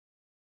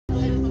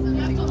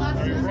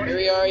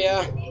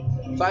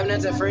Five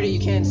Nights at Freddy, you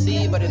can't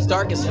see, but it's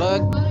dark as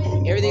fuck.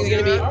 Everything's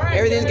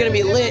gonna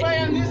be lit.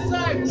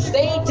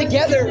 Stay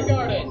together,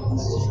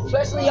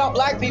 especially y'all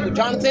black people.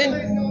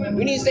 Jonathan,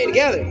 we need to stay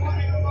together.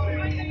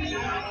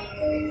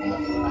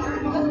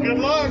 Good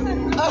luck.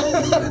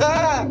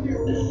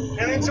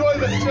 And enjoy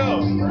the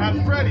show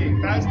at Freddy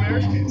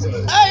Fazbear's Pizza.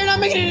 Oh, you're not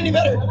making it any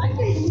better.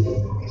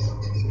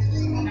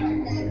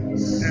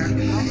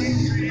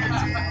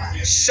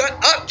 Shut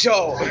up,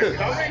 Joe.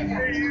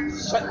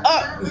 Shut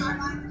up.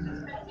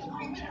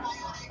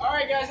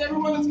 Alright guys,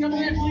 everyone that's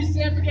coming in, please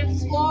stand up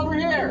against this wall over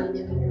here.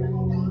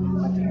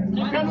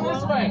 Keep coming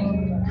this way.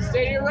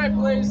 Stay to your right,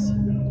 please.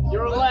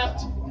 Your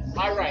left,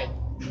 my right.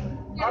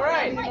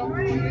 Alright.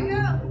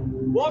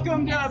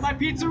 Welcome to my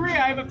pizzeria.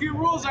 I have a few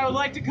rules I would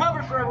like to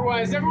cover for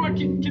everyone.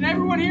 Can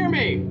everyone hear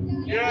me?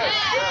 Yes.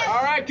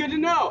 Alright, good to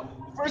know.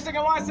 First thing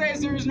I want to say is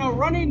there is no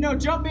running, no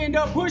jumping,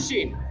 no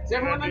pushing. Does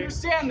everyone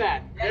understand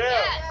that?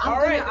 Yeah.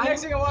 Alright, the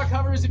next thing I want to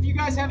cover is if you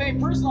guys have any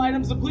personal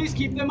items, then please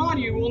keep them on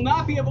you. You will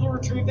not be able to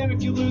retrieve them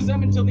if you lose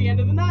them until the end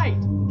of the night.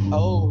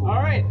 Oh.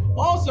 Alright,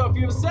 also if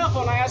you have a cell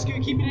phone, I ask you to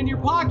keep it in your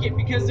pocket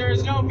because there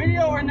is no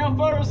video or no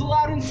photos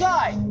allowed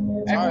inside.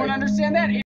 Everyone understand that?